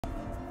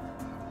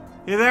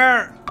Hey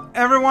there,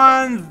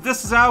 everyone!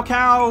 This is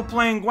Cow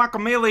playing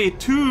Guacamelee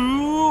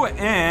 2,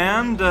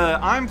 and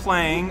I'm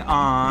playing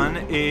on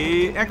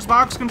a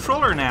Xbox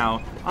controller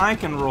now. I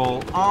can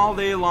roll all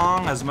day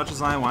long as much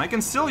as I want. I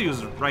can still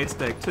use right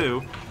stick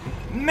too.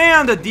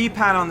 Man, the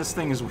D-pad on this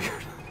thing is weird.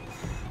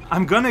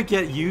 I'm gonna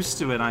get used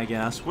to it, I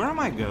guess. Where am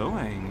I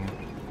going?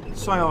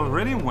 So I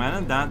already went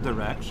in that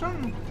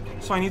direction?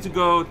 So I need to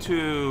go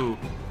to...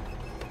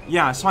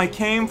 Yeah, so I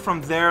came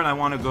from there and I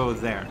want to go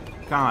there.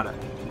 Got it.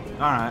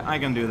 Alright, I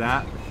can do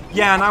that.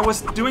 Yeah, and I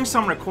was doing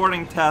some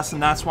recording tests,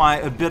 and that's why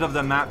a bit of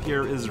the map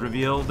here is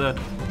revealed,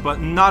 but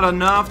not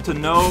enough to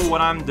know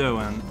what I'm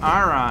doing.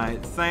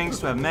 Alright, thanks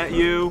to have met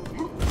you.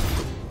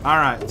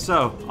 Alright,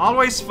 so,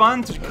 always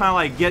fun to kind of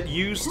like get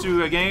used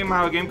to a game,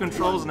 how a game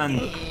controls, and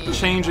then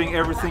changing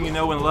everything you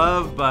know and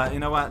love, but you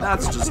know what,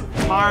 that's just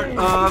part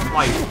of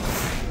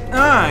life.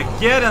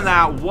 Get in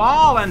that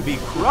wall and be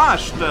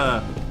crushed,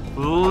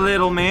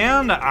 little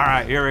man.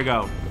 Alright, here we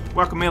go.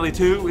 Guacamelee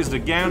 2 is the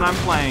game I'm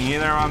playing,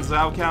 either on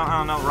Zao count, I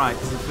don't know, right.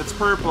 If it's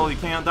purple, you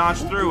can't dodge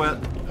through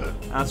it.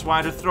 That's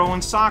why they're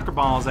throwing soccer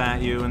balls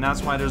at you, and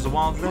that's why there's a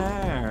wall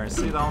there.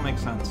 See, that all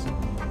makes sense.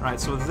 Right,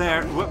 so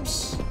there,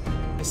 whoops.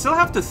 I still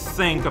have to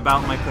think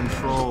about my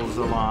controls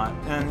a lot,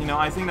 and you know,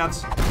 I think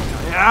that's,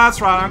 yeah, that's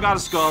right, I've got a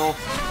skull.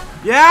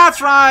 Yeah, that's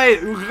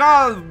right, we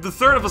got the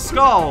third of a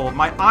skull.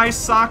 My eye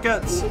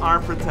sockets are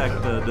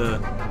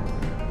protected.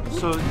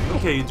 So,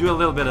 okay, you do a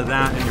little bit of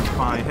that and you're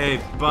fine. Hey,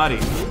 buddy.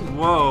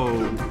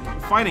 Whoa.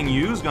 Fighting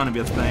you is gonna be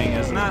a thing,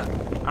 isn't it?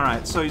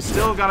 Alright, so you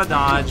still gotta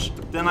dodge.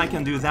 Then I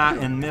can do that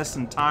and miss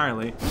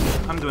entirely.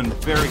 I'm doing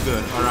very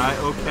good, alright?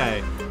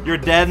 Okay. You're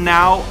dead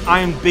now.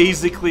 I am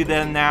basically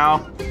dead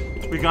now.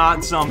 We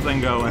got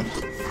something going.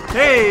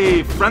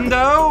 Hey,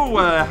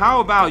 friendo!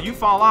 How about you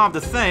fall off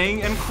the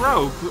thing and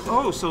croak?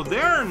 Oh, so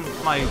they're,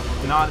 like,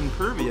 not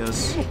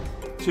impervious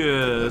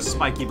to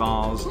spiky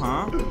balls,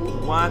 huh?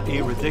 What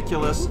a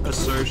ridiculous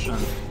assertion.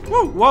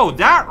 Whoa, whoa,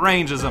 that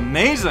range is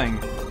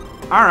amazing.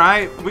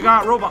 Alright, we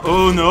got robot.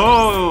 Oh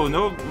no,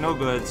 no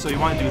good. So you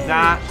want to do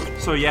that.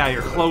 So yeah,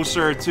 you're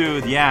closer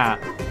to, yeah,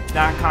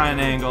 that kind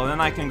of angle. Then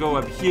I can go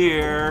up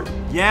here.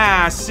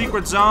 Yeah,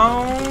 secret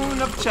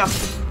zone of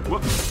chest.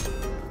 Whoops.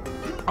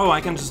 Oh, I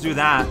can just do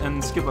that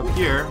and skip up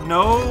here.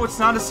 No, it's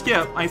not a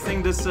skip. I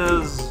think this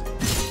is...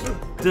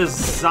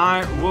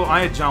 Desire. Whoa,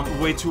 I jumped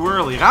way too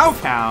early.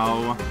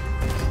 Cow.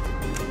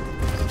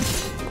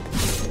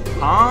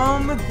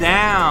 Calm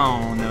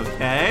down,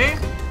 okay?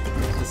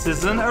 This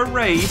isn't a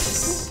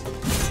race.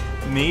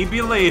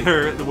 Maybe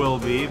later it will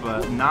be,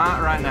 but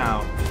not right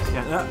now.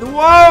 Yeah,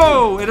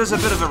 whoa! It is a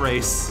bit of a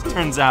race,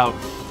 turns out.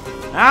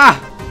 Ah!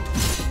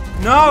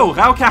 No!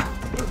 Cow.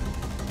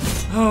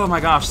 Oh my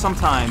gosh,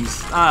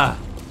 sometimes.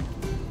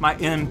 My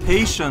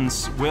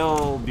impatience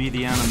will be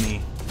the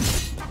enemy.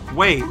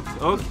 Wait,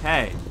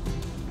 okay.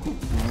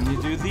 And you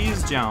do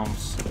these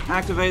jumps.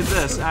 Activate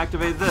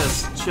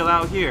this, chill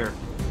out here.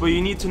 But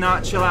you need to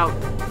not chill out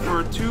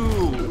for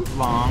too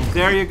long.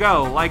 There you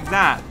go, like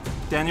that.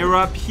 Then you're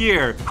up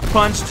here.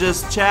 Punch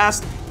this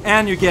chest,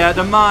 and you get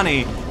the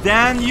money.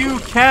 Then you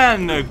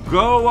can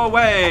go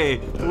away.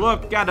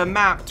 Look at the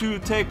map to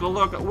take a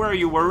look at where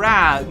you were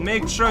at.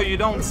 Make sure you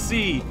don't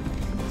see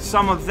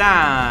some of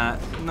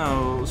that.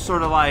 No,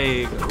 sort of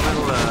like a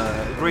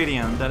little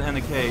gradient that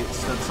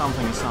indicates that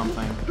something is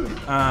something.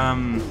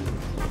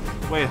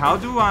 Wait, how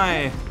do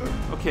I...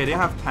 Okay, they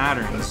have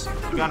patterns.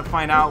 You gotta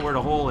find out where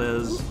the hole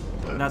is,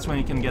 and that's when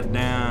you can get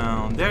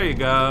down. There you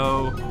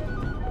go.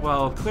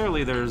 Well,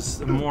 clearly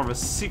there's more of a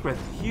secret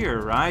here,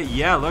 right?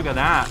 Yeah, look at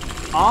that.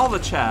 All the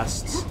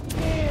chests.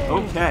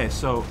 Okay,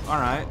 so,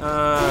 alright.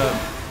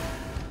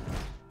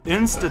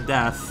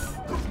 Insta-death.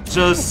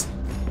 Just...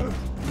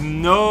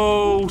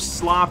 no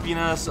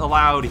sloppiness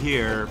allowed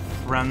here,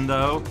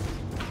 friendo.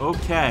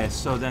 Okay,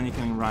 so then you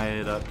can ride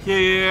it up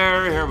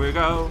here. Here we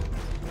go.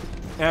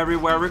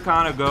 Everywhere we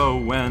kind of go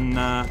when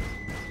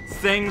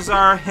things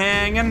are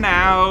hanging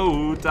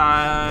out.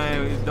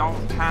 I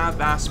don't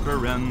have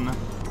aspirin.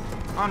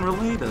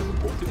 Unrelated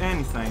to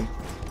anything.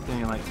 Then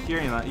you're like, here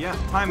you're like, yeah,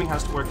 timing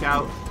has to work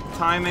out.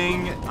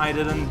 Timing, I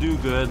didn't do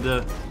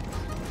good.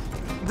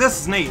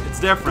 This is neat. It's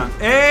different.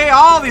 Hey,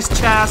 all these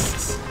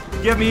chests.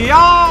 Give me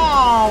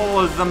all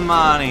of the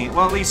money.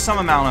 Well, at least some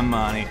amount of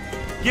money.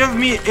 Give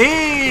me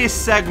a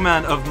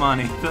segment of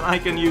money that I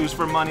can use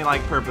for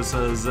money-like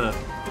purposes.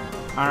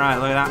 Alright,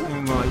 look at that.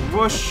 I'm going like,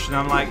 whoosh. And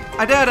I'm like,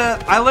 I did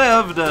it. I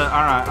lived.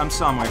 Alright, I'm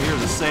somewhere.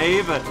 Here's a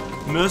save.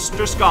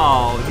 Mr.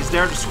 Skull. He's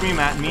there to scream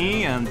at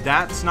me, and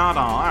that's not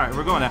all. Alright,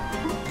 we're going to...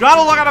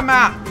 Gotta look at a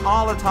map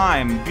all the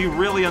time. Be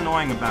really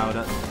annoying about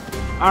it.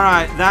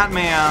 Alright, that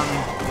man,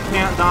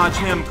 can't dodge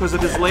him because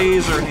of his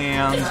laser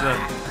hands.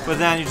 But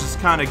then you just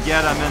kind of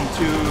get him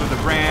into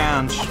the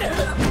branch.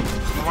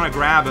 I want to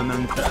grab him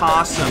and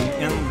toss him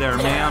in there,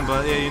 man.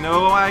 But you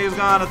know why he's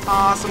gonna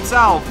toss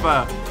himself?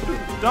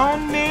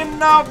 Don't need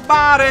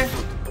nobody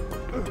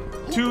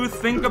to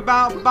think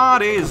about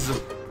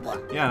bodies.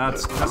 Yeah,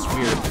 that's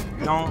weird.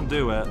 Don't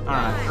do it.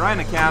 Alright,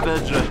 riding a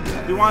cabbage.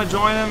 Do you want to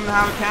join him and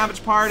have a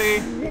cabbage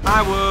party?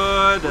 I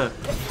would.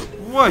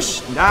 Whoosh,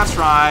 that's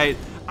right.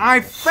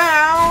 I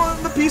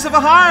found the piece of a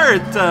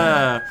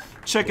heart!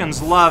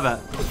 Chickens love it.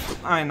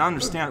 I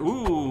understand.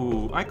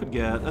 Ooh, I could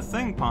get a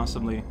thing,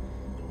 possibly.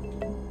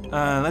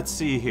 Let's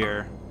see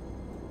here.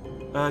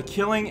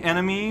 Killing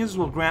enemies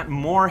will grant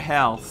more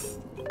health.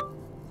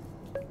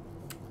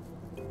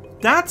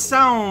 That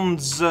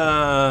sounds,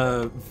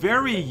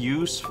 very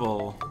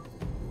useful.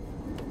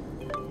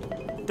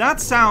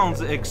 That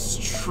sounds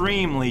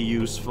extremely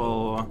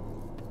useful.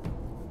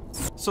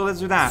 So let's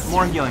do that.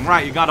 More healing.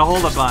 Right, you gotta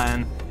hold a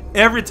button.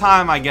 Every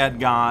time I get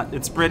got,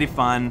 it's pretty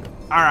fun.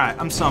 Alright,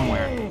 I'm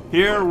somewhere.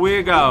 Here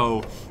we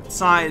go.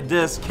 Inside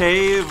this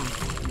cave,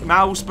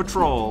 mouse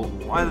patrol.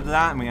 Why did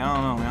that mean? I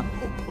don't know, man.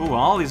 Ooh,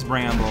 all these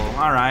bramble.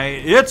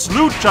 Alright, it's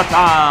lucha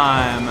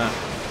time!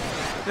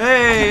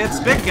 Hey, it's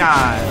big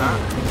guy.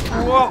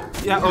 Huh? Whoa.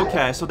 Yeah,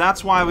 okay, so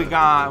that's why we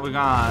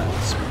got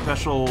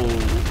special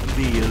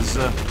these.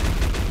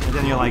 And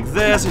then you're like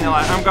this, and you're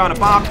like, I'm gonna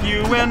pop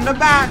you in the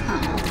back!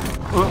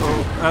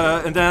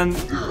 Uh-oh. And then,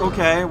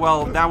 okay,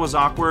 well, that was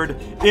awkward.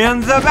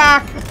 In the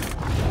back!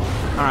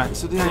 Alright,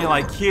 so then you're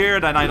like here,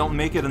 then I don't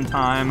make it in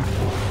time.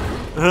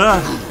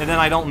 And then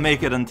I don't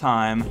make it in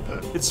time.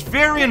 It's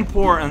very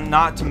important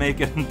not to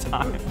make it in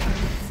time.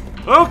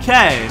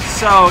 Okay,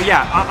 so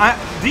yeah,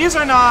 these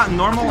are not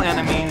normal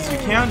enemies. You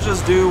can't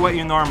just do what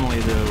you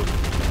normally do.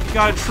 You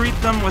gotta treat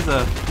them with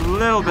a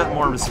little bit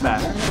more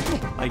respect.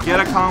 Like, get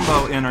a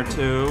combo in or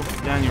two,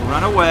 then you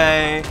run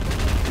away.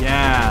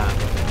 Yeah.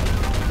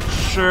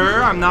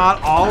 Sure, I'm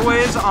not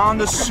always on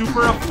the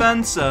super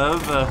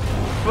offensive,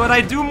 but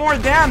I do more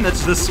damage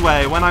this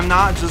way when I'm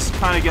not just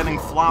kind of getting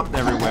flopped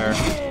everywhere.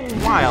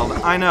 Wild,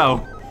 I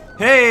know.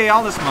 Hey,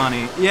 all this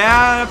money.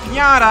 Yeah,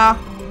 piñata!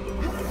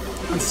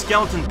 And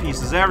skeleton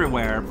pieces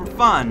everywhere for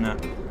fun.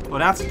 Well,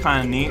 that's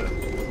kind of neat.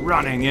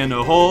 Running in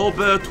a hole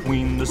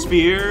between the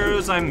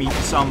spheres, I meet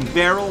some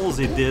barrels,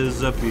 they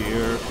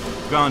disappear.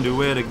 Gonna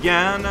do it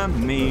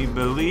again,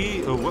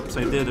 maybe. Oh, whoops,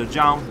 I did a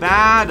jump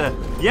bad.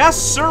 Yes,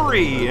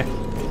 sirree!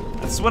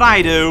 That's what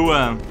I do.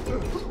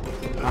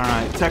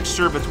 Alright,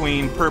 texture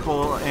between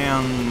purple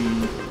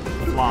and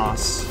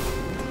floss.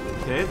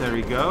 Okay, there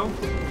we go.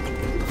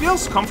 It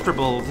feels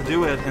comfortable to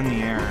do it in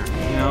the air.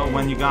 You know,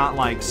 when you got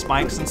like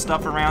spikes and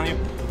stuff around you.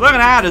 Look at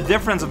that, the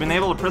difference of being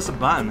able to press a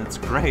button. It's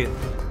great.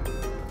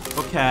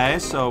 Okay,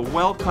 so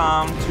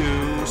welcome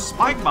to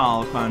Spike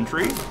Ball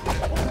Country.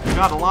 We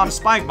got a lot of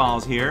spike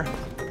balls here.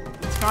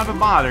 It's kind of a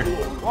bother.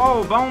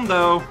 Whoa, bone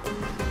though.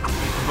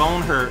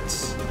 Bone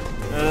hurts.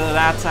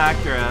 That's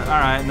accurate.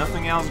 Alright,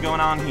 nothing else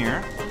going on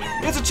here.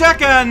 It's a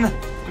chicken!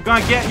 I'm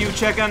gonna get you,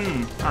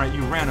 chicken! Alright,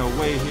 you ran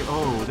away here.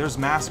 Oh, there's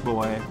Mask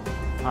Boy.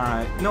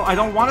 Alright. No, I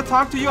don't want to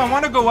talk to you. I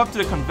want to go up to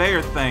the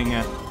conveyor thing.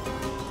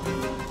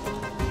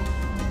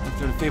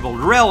 After the fabled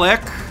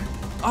relic.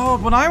 Oh,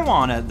 but I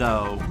want it,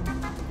 though.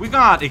 We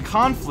got a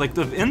conflict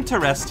of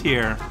interest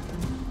here.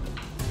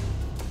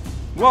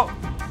 Whoa.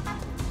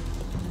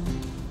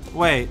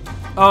 Wait.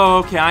 Oh,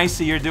 okay, I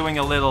see. You're doing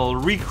a little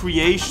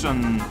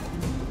recreation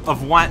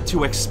of what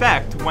to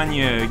expect when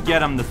you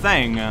get him the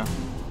thing.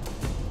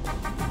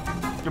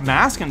 Your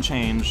mask can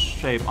change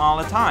shape all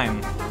the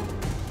time.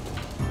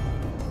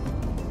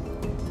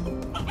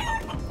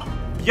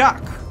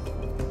 Yuck.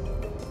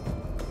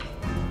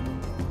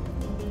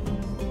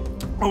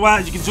 Oh wow,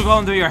 you can go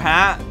into your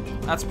hat?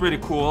 That's pretty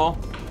cool.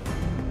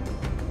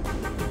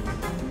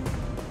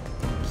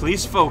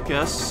 Please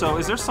focus. So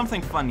is there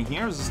something fun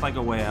here? Or is this like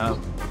a way up?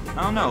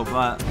 I don't know,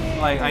 but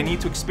like I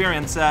need to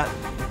experience that.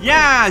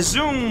 Yeah,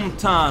 zoom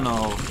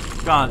tunnel.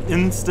 Got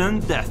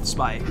instant death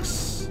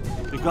spikes.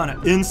 They're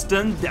gonna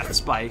instant death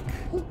spike.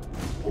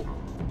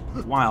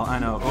 Wow, I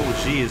know.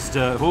 Oh jeez.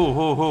 Ho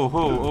ho ho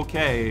ho.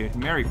 Okay.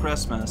 Merry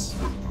Christmas.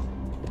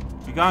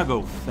 You gotta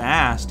go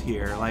fast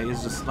here. Like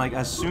it's just like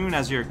as soon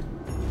as you're.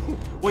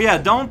 Well, yeah.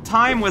 Don't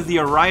time with the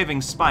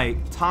arriving spike.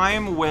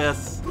 Time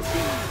with.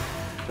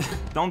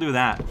 Don't do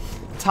that.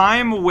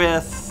 Time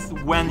with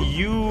when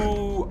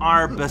you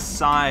are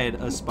beside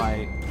a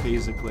spike,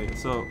 basically.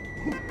 So,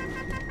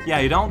 yeah,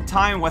 you don't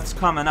time what's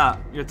coming up.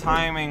 You're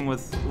timing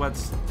with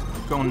what's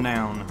going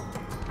down.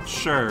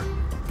 Sure.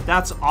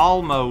 That's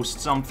almost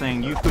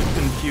something you could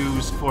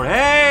confuse for.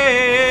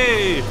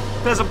 Hey!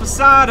 There's a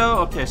pasado!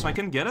 Okay, so I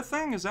can get a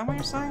thing? Is that what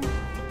you're saying?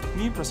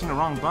 Me pressing the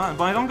wrong button,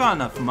 but I don't got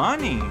enough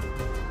money.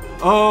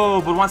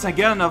 Oh, but once I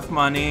get enough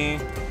money,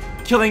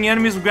 killing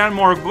enemies will grant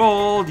more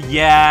gold.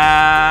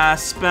 Yeah,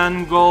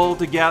 spend gold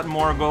to get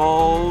more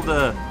gold.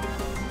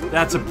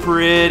 That's a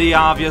pretty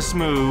obvious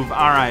move.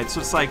 Alright,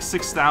 so it's like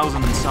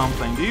 6,000 and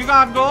something. Do you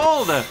got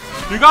gold?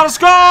 You got a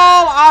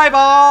skull!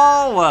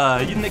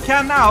 Eyeball! You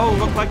can now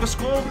look like a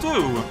skull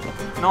too.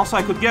 And also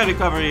I could get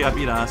recovery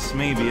apitas,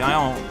 maybe. I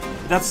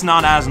don't. That's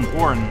not as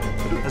important.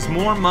 There's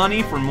more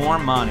money for more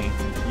money.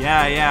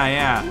 Yeah, yeah,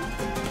 yeah.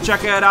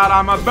 Check it out,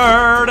 I'm a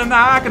bird and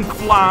I can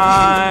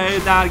fly.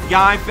 That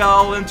guy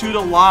fell into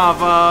the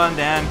lava and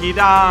then he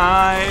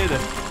died.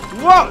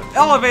 Whoa!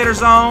 Elevator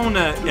zone,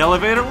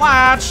 elevator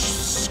latch,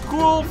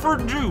 school for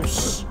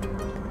juice.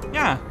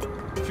 Yeah,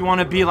 if you want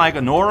to be like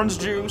an orange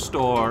juice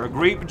or a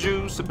grape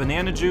juice, a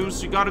banana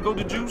juice, you gotta go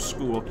to juice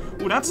school.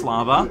 Ooh, that's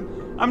lava.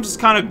 I'm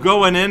just kind of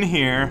going in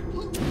here.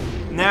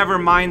 Never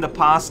mind the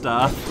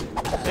pasta.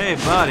 Hey,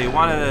 buddy,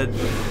 want to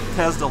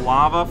test the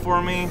lava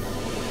for me?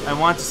 I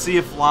want to see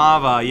if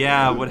lava,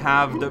 yeah, would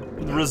have the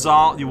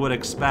result you would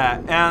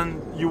expect.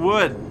 And you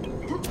would.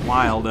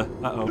 Wild.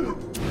 Uh-oh.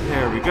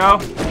 There we go.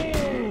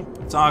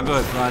 It's all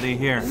good, buddy.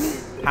 Here,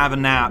 have a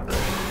nap.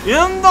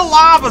 In the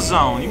lava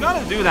zone! You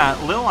gotta do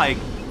that little, like,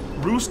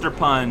 rooster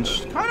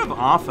punch kind of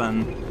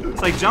often.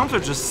 It's like jumps are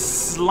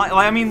just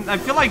I mean, I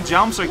feel like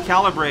jumps are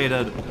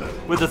calibrated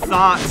with the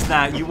thoughts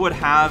that you would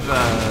have,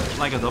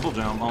 like a double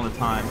jump all the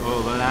time.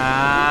 Oh, look at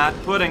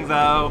that pudding,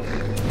 though.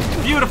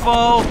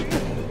 Beautiful!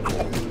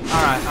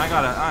 Alright,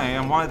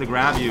 I wanted to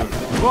grab you.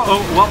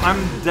 Whoa, well,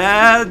 I'm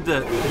dead.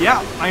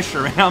 Yeah, I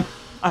sure am.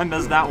 I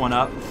messed that one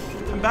up.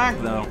 I'm back,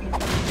 though.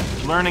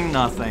 Learning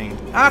nothing.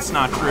 That's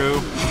not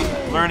true.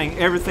 Learning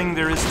everything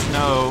there is to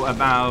know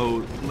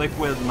about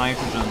liquid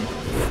nitrogen.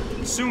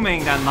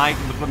 Assuming that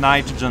liquid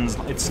nitrogen's,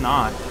 it's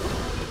not.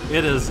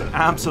 It is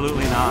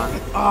absolutely not.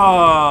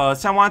 Oh,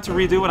 so I wanted to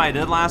redo what I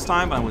did last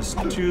time, but I was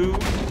too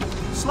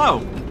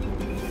slow.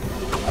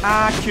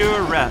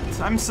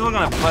 Accurate. I'm still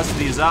gonna bust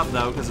these up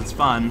though, because it's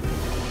fun.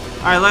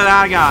 Alright, look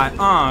at that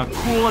guy.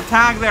 Cool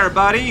attack there,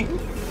 buddy.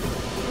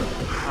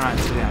 Alright,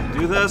 so yeah,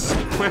 do this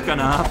quick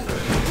enough.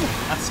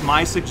 That's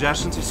my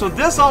suggestion. So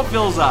this all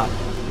fills up,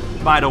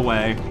 by the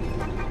way.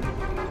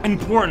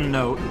 Important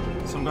note.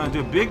 So I'm gonna do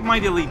a big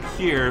mighty leap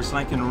here so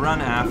I can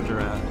run after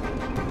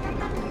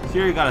it.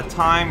 Here you gotta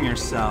time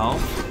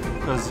yourself.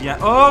 Because yeah,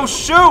 oh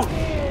shoot!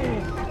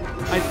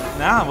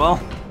 Well,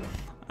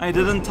 I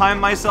didn't time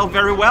myself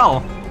very well.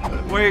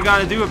 What are you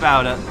gonna do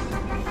about it?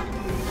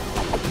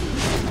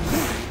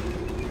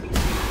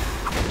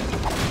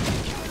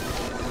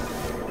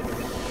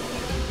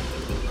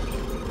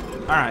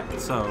 Alright,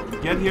 so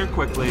get here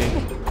quickly.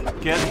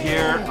 Get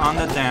here on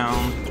the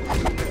down.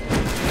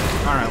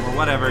 Alright, well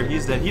whatever,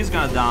 he's dead. He's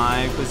gonna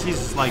die because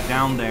he's like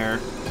down there,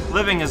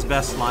 living his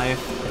best life.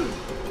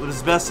 But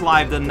his best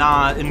life did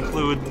not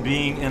include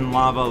being in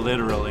lava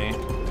literally.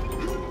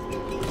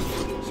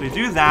 So you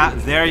do that,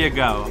 there you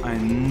go. I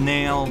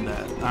nailed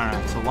it.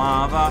 Alright, so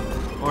lava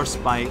or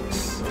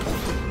spikes.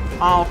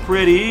 All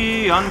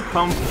pretty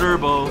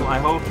uncomfortable.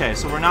 Okay,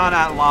 so we're not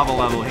at lava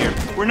level here.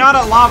 We're not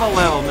at lava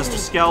level, Mr.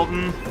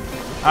 Skeleton.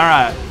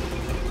 Alright.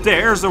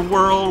 There's a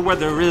world where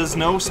there is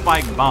no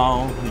spike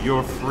ball.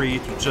 You're free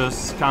to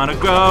just kinda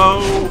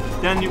go.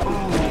 Then you.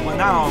 Oh, well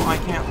now I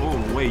can't.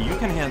 Oh, wait, you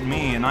can hit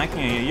me and I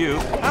can't hit you.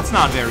 That's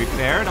not very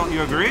fair, don't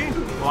you agree?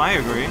 Well, I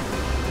agree.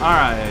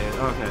 Alright,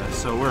 okay,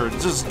 so we're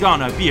just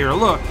gonna be here.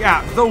 Look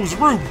at those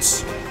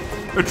roots!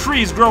 A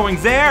tree's growing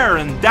there,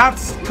 and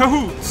that's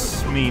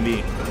cahoots,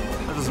 maybe.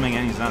 That doesn't make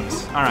any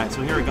sense. Alright,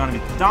 so here we're gonna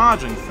be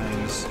dodging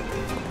things.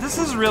 This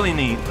is really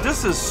neat.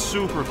 This is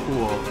super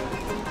cool.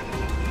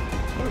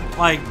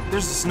 Like,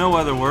 there's just no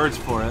other words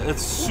for it.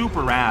 It's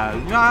super rad.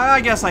 You know,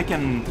 I guess I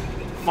can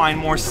find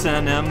more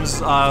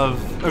synonyms of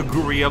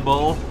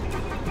agreeable,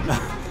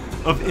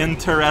 of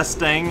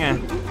interesting.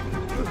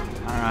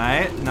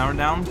 Alright, now we're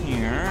down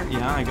here.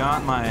 Yeah, I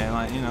got my,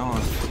 like, you know,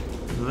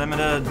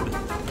 limited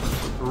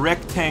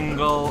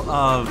rectangle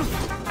of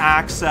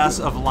access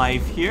of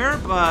life here,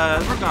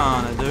 but we're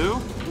gonna do.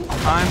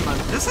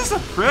 This is a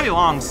pretty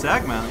long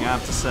segment, I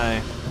have to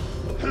say.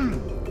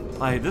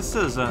 Like, this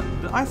is a...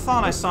 I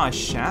thought I saw a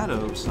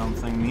shadow of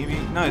something, maybe.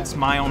 No, it's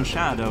my own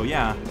shadow,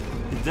 yeah.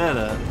 You did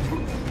it.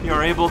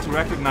 You're able to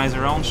recognize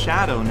your own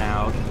shadow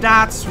now.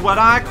 That's what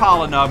I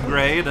call an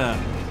upgrade.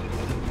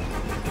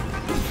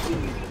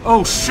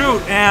 Oh,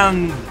 shoot,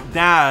 and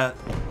that...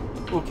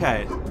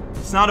 Okay.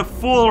 It's not a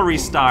full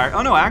restart.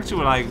 Oh, no,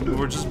 actually, like,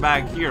 we're just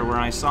back here where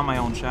I saw my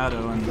own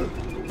shadow, and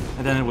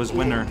then it was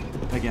winter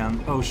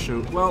again. Oh,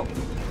 shoot. Well,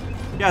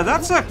 yeah,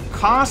 that's a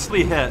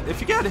costly hit.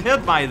 If you get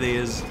hit by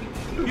these...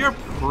 You're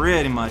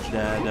pretty much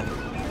dead.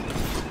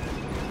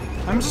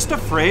 I'm just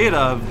afraid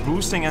of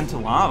boosting into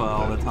lava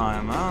all the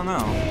time. I don't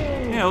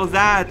know. You know,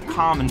 that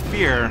common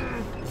fear.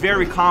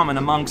 Very common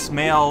amongst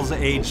males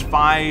aged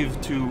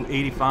 5 to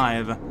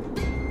 85.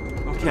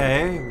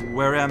 Okay,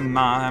 where am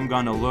I? I'm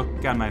gonna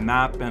look at my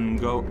map and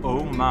go,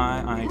 oh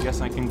my, I guess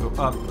I can go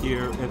up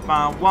here if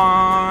I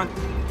want.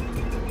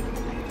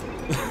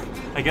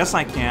 I guess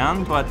I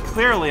can, but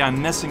clearly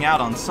I'm missing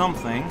out on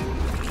something.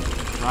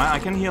 Right, I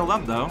can heal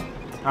up though.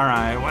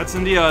 Alright, what's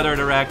in the other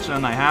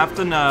direction? I have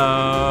to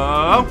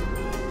know.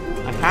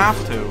 I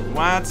have to.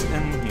 What's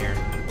in here?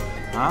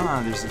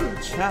 Ah, there's a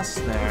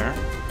chest there.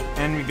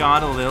 And we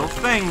got a little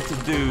thing to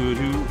do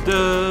to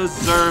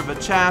deserve a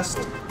chest.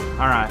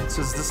 Alright,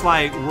 so is this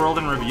like world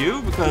in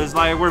review? Because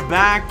like we're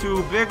back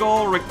to big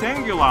old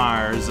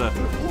rectangulars.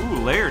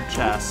 Ooh, layered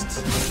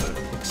chests.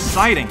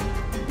 Exciting.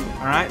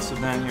 Alright, so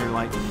then you're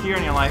like here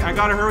and you're like, I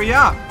gotta hurry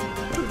up.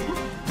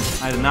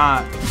 I did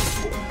not.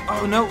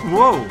 Oh no,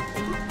 whoa.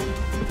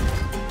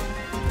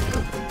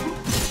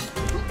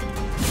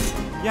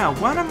 Yeah,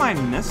 what am I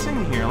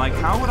missing here? Like,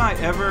 how would I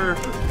ever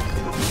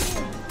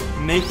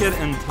make it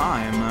in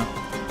time?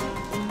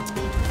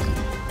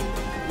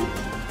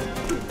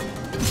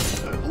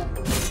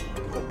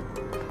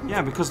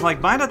 Yeah, because like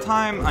by the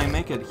time I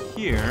make it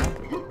here...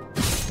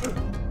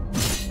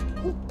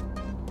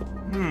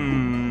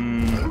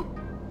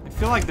 I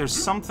feel like there's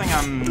something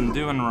I'm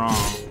doing wrong.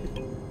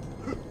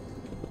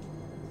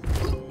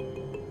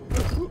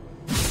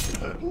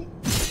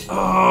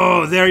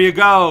 Oh, there you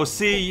go.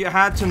 See, you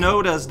had to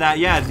notice that.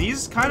 Yeah,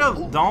 these kind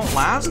of don't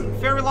last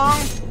very long,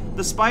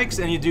 the spikes,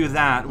 and you do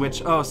that,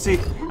 which, oh, see,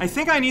 I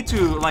think I need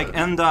to, like,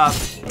 end up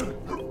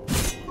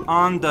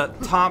on the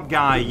top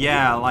guy,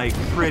 yeah, like,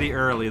 pretty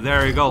early.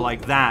 There you go,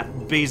 like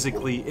that,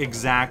 basically,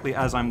 exactly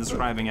as I'm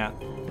describing it.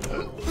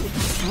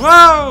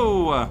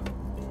 Whoa!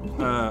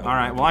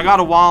 Alright, well, I got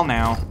a wall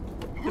now.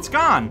 It's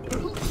gone.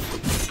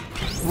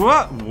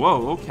 What?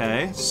 Whoa,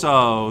 okay.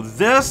 So,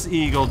 this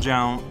eagle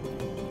jump.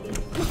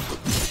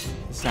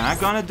 Is that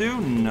gonna do?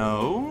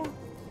 No.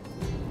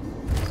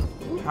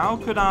 How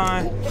could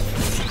I?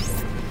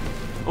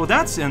 Oh,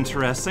 that's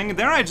interesting.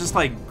 There I just,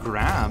 like,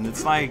 grabbed.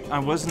 It's like I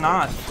was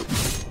not...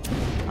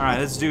 Alright,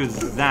 let's do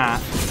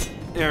that.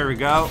 There we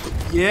go.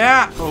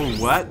 Yeah! Oh,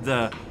 what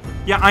the...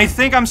 Yeah, I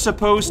think I'm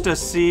supposed to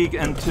seek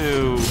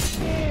into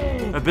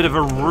a bit of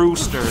a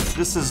rooster.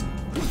 This is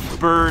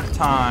bird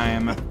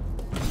time.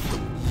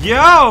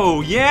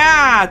 Yo!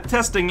 Yeah!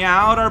 Testing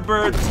out our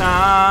bird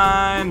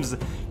times.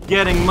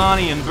 Getting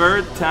money in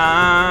bird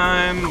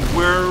time.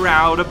 We're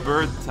out of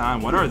bird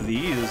time. What are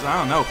these? I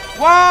don't know.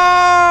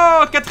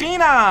 Whoa!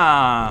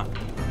 Katrina!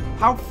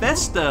 How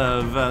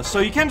festive. So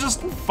you can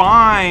just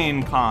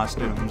find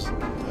costumes.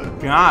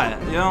 Got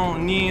it. You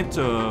don't need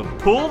to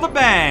pull the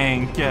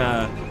bank.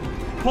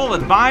 Pull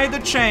it by the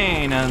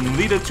chain and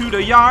lead it to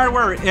the yard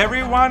where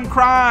everyone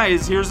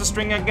cries. Here's a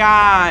string of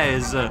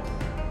guys.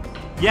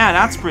 Yeah,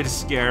 that's pretty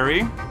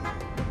scary.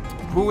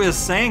 Who is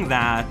saying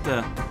that?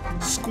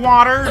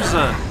 Squatters?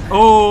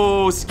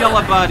 Oh,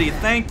 Skellabuddy,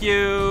 thank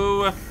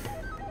you.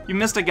 You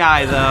missed a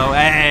guy, though.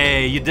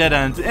 Hey, you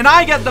didn't. And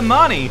I get the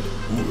money.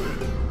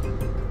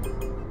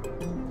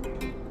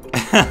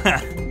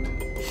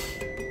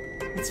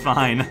 It's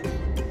fine.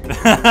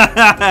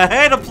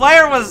 Hey, the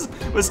player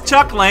was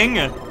chuckling.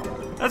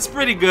 That's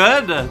pretty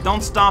good.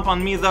 Don't stomp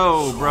on me,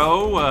 though,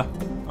 bro.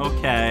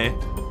 Okay.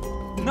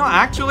 No,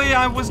 actually,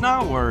 I was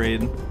not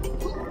worried.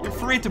 You're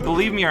free to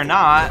believe me or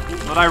not,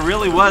 but I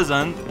really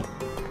wasn't.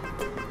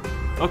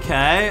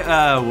 Okay,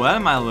 what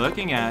am I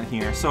looking at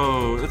here?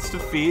 So, it's the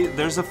feet,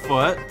 there's a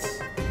foot.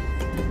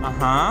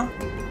 Uh-huh.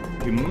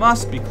 We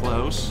must be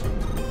close.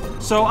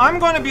 So, I'm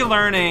going to be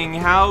learning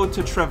how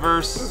to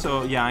traverse.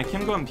 So, yeah, I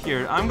can go up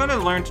here. I'm going to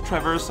learn to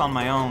traverse on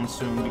my own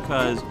soon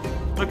because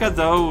look at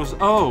those.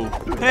 Oh,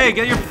 hey,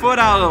 get your foot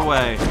out of the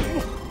way.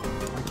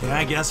 Okay,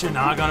 I guess you're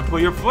not going to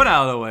put your foot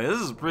out of the way.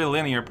 This is a pretty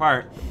linear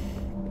part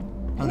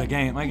of the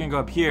game. I can go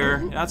up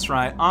here. That's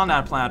right, on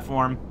that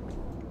platform.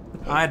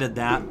 I did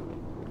that.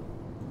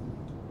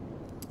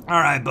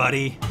 Alright,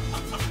 buddy.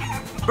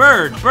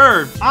 Bird,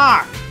 bird,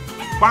 ah!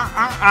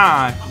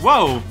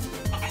 Whoa!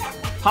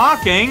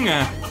 Talking!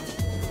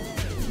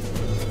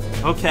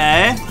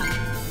 Okay.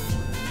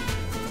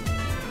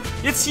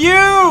 It's you!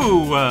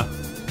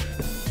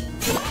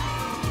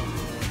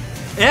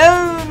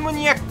 El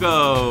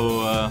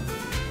Muñeco!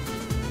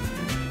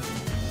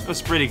 That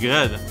was pretty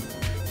good.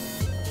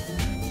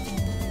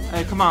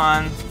 Hey, come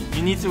on.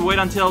 You need to wait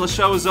until the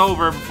show is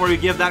over before you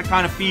give that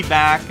kind of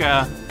feedback.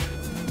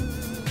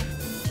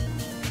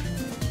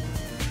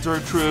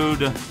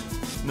 Gertrude,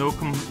 no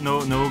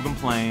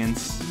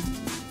complaints.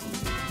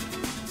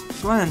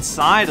 Go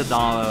inside a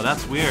dollar.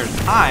 That's weird.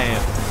 Hi.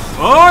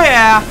 Oh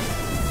yeah.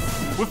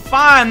 We're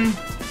fun.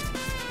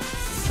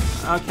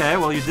 Okay.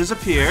 Well, you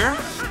disappear.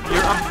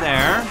 You're up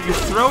there. You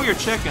throw your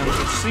chickens,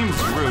 which seems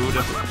rude.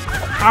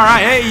 All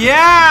right. Hey,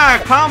 yeah.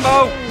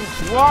 Combo.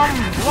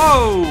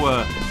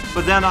 Whoa.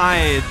 But then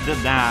I did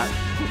that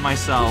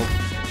myself.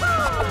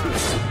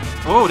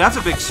 Oh, that's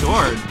a big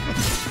sword.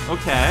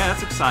 Okay,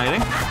 that's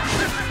exciting.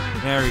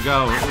 There we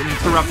go.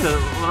 Interrupt it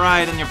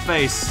right in your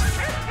face.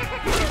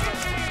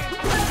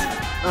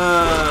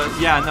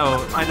 Yeah,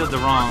 no, I did the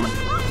wrong.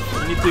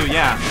 You need to,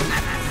 yeah.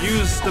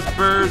 Use the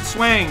bird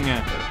swing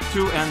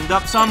to end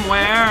up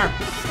somewhere.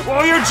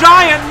 Oh, you're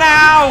giant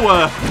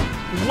now!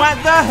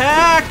 What the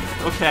heck?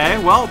 Okay,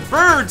 well,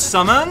 bird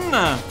summon.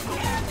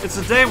 It's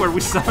a day where we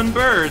summon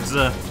birds.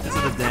 Is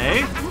it a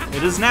day?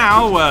 It is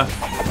now.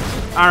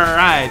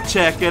 Alright,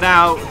 check it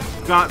out.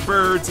 Got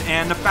birds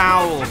and a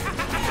fowl.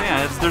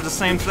 Yeah, they're the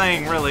same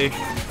thing, really.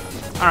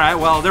 Alright,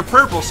 well, they're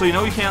purple, so you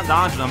know you can't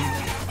dodge them.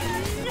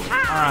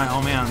 Alright,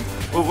 oh man.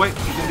 Oh, wait,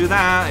 you can do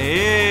that.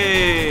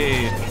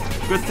 Hey!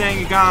 Good thing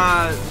you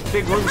got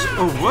big roofs.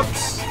 Oh,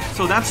 whoops.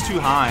 So that's too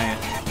high.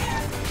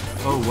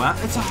 Oh, what?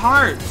 It's a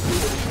heart.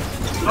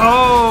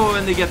 Oh,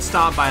 and they get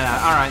stopped by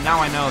that. Alright, now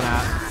I know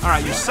that.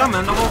 Alright, you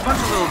summon a whole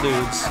bunch of little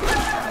dudes.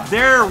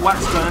 They're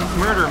what's gonna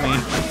murder me.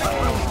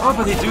 Oh,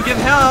 but they do give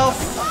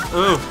health.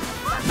 Oh.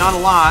 Not a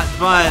lot,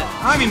 but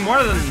I mean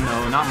more than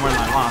not more than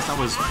I lost. That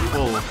was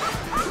full.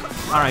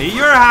 All right,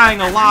 you're having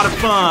a lot of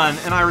fun,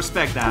 and I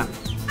respect that.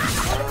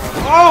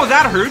 Oh,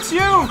 that hurts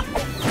you?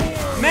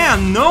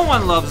 Man, no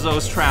one loves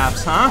those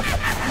traps, huh?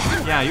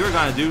 Yeah, you were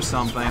gonna do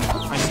something.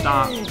 I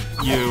stopped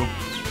you.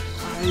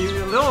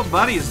 little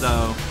buddies,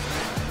 though.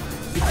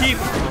 They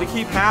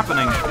keep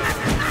happening.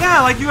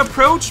 Yeah, like you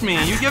approach me,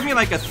 you give me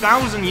like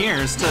 1,000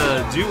 years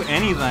to do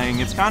anything.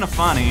 It's kind of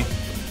funny.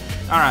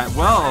 Alright,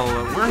 well,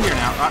 we're here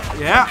now.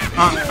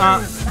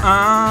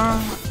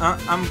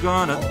 I'm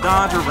gonna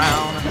dodge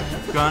around.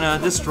 Gonna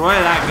destroy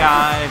that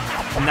guy.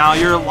 Now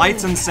you're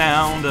lights and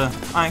sound.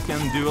 I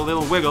can do a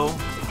little wiggle.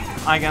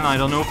 I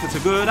don't know if it's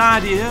a good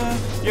idea.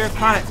 You're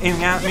kind of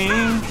aiming at me.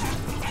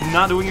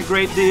 Not doing a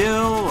great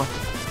deal.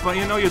 But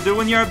you know you're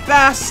doing your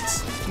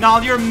best. And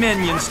all your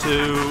minions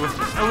too.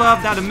 I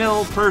love that a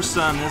middle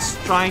person is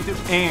trying to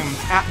aim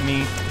at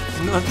me.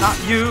 No, not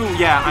you.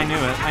 Yeah, I knew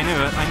it. I knew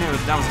it.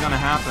 That was gonna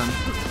happen.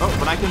 Oh,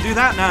 but I can do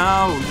that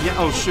now. Yeah.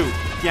 Oh shoot.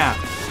 Yeah.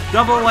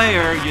 Double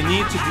layer. You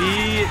need to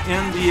be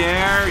in the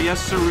air. Yes,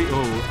 sir.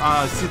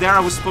 Oh. See, there I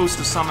was supposed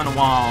to summon a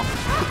wall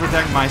to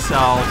protect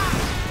myself.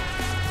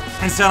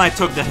 Instead, I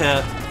took the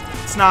hit.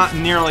 It's not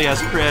nearly as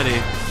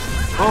pretty.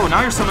 Oh,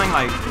 now you're summoning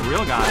like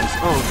real guys.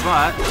 Oh,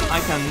 but I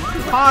can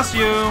toss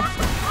you.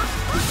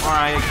 Or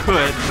I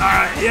could.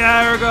 Alright,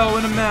 yeah, there we go,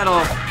 in the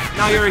middle.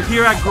 Now you're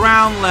here at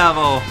ground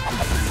level.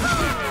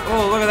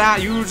 Oh, look at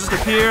that, you just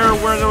appear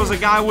where there was a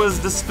guy was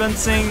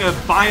dispensing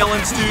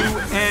violence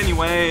to.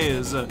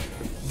 Anyways,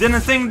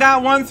 didn't think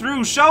that one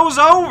through. Show's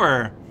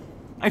over.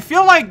 I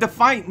feel like the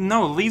fight,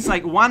 leaves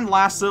like one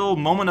last little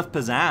moment of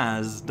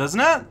pizzazz, doesn't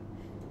it?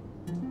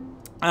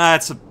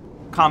 It's a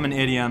common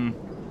idiom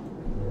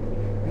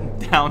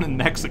down in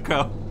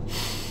Mexico.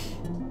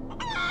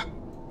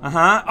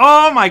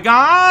 Oh my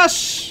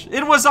gosh!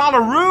 It was all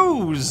a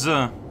ruse!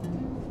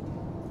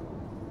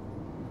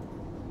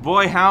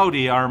 Boy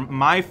howdy, are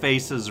my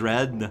faces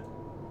red.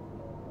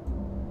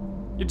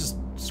 You just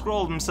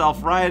scrolled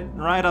himself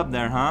right up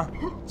there, huh?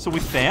 So we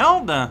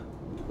failed?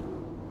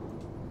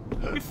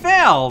 We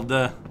failed!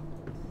 That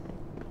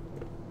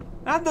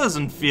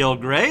doesn't feel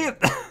great.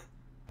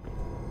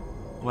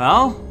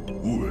 Well?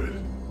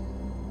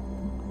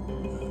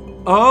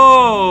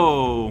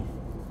 Oh!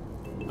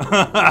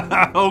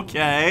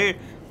 Okay.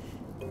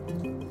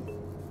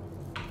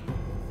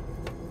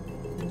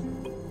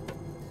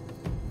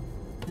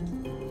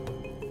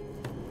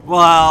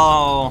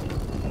 Well,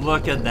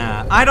 look at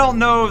that. I don't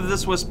know if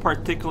this was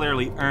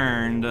particularly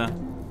earned.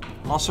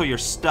 Also, you're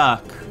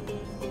stuck.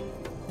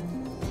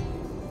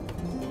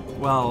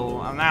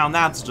 Well, now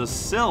that's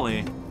just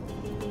silly.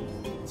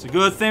 It's a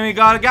good thing we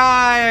got a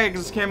guy who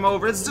just came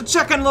over. It's the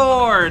Chicken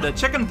Lord,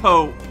 Chicken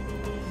Pope.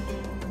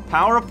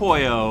 Power of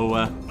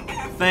Pollo.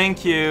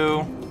 Thank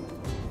you.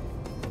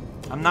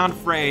 I'm not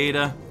afraid.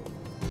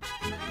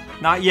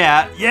 Not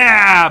yet.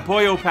 Yeah!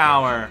 Pollo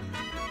power.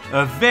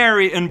 A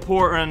very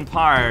important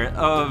part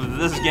of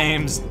this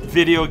game's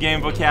video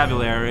game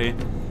vocabulary.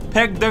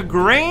 Peg the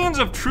grains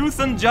of truth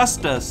and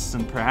justice,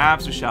 and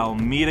perhaps we shall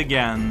meet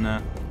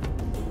again.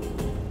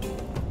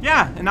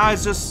 Yeah, and now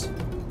it's just...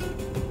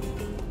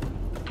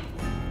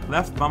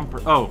 left bumper.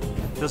 Oh,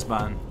 this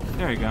button.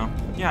 There you go.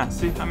 Yeah,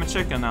 see, I'm a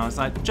chicken now. It's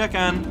like,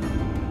 chicken.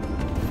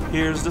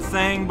 Here's the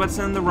thing, but it's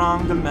in the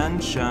wrong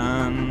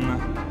dimension.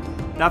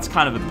 That's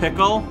kind of a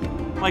pickle.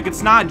 Like,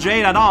 it's not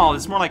jade at all.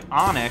 It's more like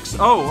onyx.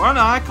 Oh no,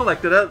 I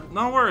collected it.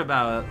 Don't worry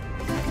about it.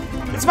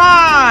 It's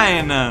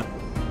mine! And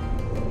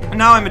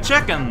now I'm a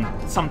chicken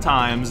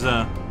sometimes.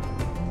 Alright.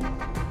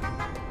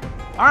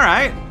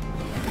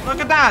 Look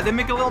at that. They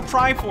make a little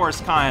Triforce,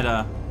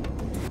 kinda.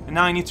 And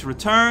now I need to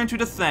return to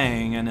the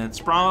thing, and it's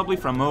probably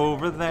from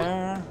over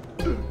there.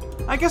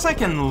 I guess I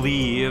can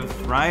leave,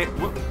 right?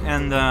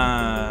 And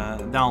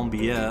that'll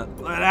be it.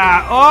 Look at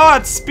that. Oh,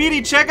 it's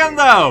Speedy Chicken,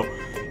 though!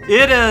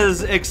 It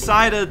is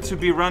excited to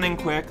be running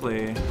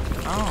quickly.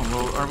 Oh,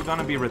 well, are we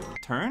gonna be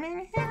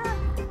returning here?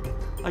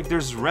 Like,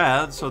 there's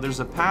red, so there's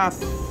a path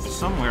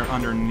somewhere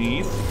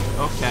underneath.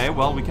 Okay,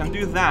 well, we can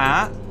do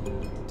that.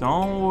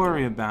 Don't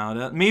worry about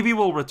it. Maybe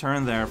we'll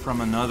return there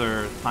from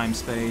another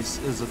time-space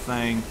is a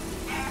thing.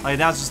 Like,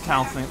 that's just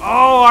how things...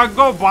 Oh, I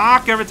go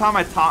back every time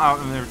I talk.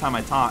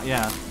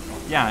 Yeah.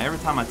 Yeah, every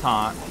time I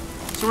talk.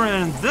 So we're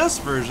in this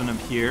version of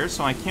here,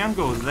 so I can't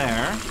go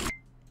there.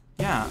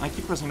 Yeah, I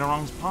keep pressing the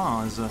wrong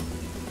pause.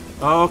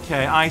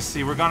 Okay, I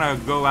see. We're gonna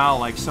go out,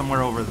 like,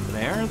 somewhere over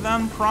there,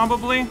 then,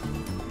 probably?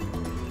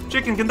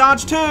 Chicken can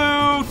dodge,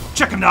 too!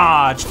 Chicken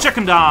dodge!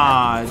 Chicken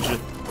dodge!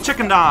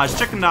 Chicken dodge!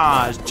 Chicken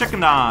dodge! Chicken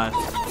dodge!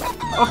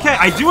 Okay,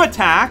 I do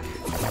attack.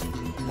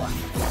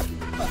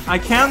 I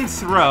can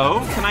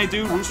throw. Can I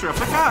do Rooster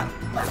Uppercut?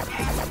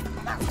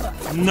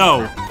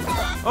 No.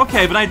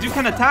 Okay, but I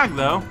can attack,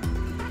 though.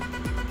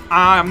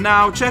 I'm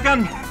now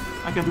chicken.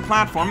 I can do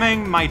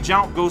platforming. My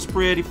jump goes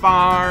pretty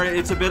far.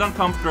 It's a bit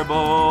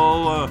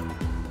uncomfortable.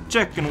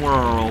 Chicken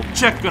world.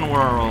 Chicken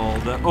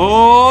world.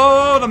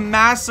 Oh, the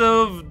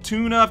massive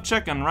tuna of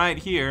chicken right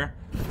here.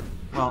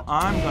 Well,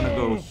 I'm gonna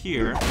go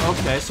here.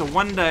 Okay, so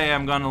one day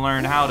I'm gonna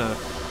learn how to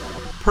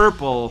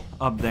purple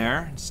up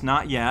there. It's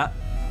not yet.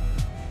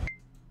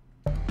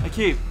 I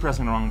keep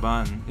pressing the wrong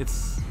button.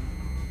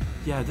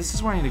 Yeah, this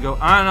is where I need to go.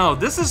 I don't know.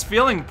 This is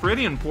feeling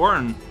pretty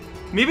important.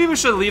 Maybe we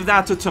should leave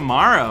that to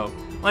tomorrow.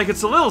 Like,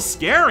 it's a little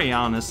scary,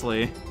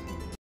 honestly.